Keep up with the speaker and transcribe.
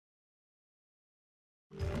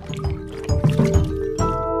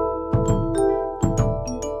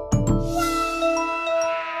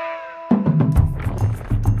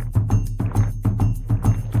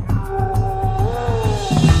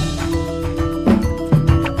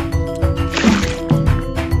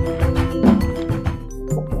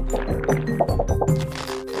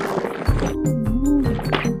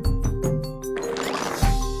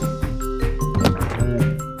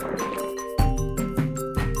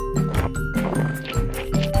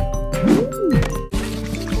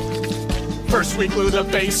First we glue the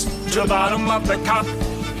base to the bottom of the cup.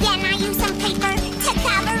 Then I use some paper to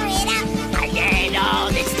cover it up. I get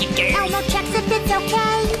all the stickers. Elmo checks if it's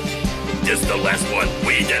okay. Just the last one.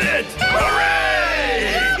 We did it!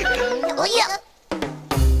 Hooray! Oh, yeah.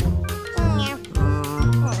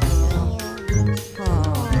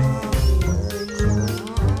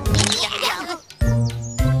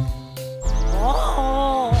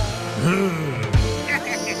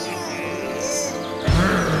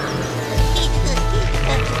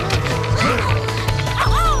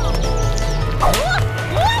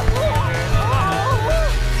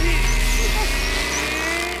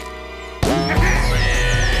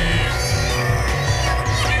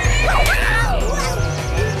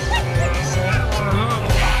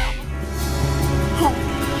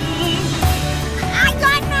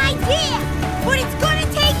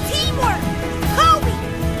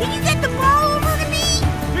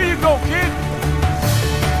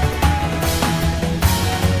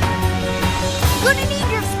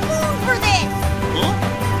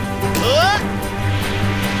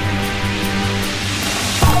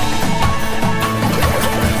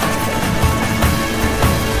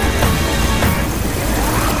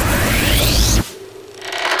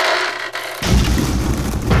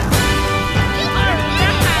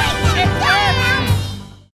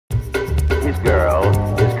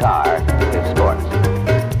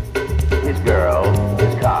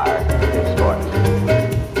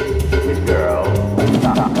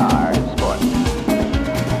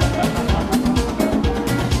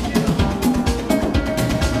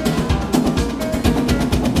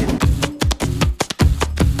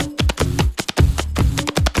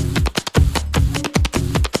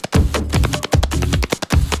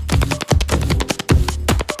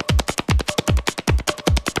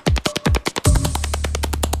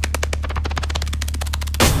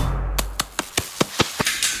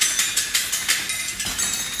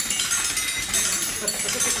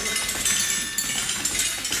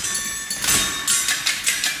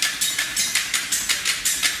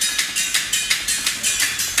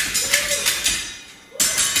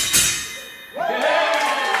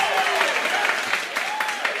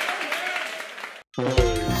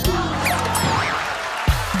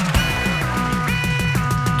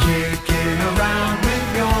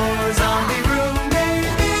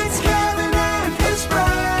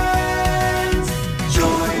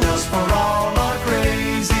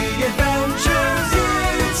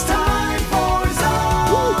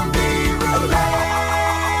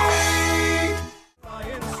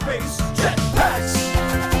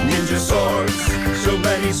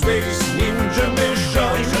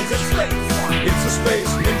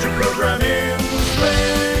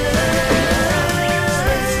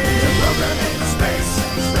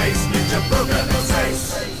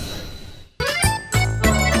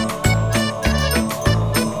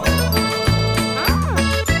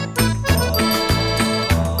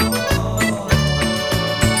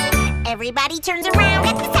 Everybody turns around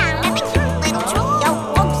at the sound of a cute little trio.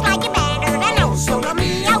 Looks like it better to know. So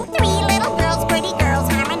Romeo, three little girls, pretty girls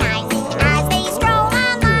harmonizing as they stroll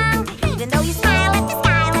along. Even though you smile at the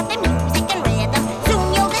style of the music and rhythm,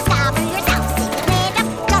 soon you'll discover yourself singing with them.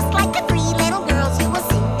 Just like the three little girls, you will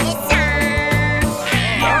sing this song.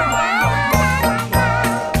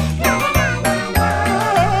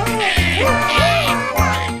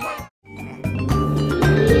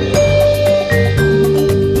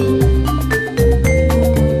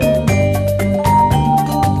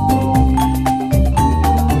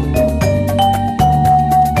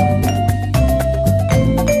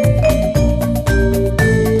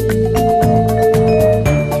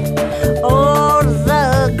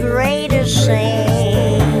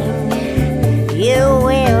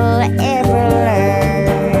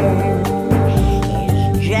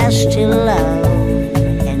 To love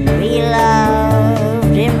and be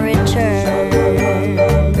loved in return.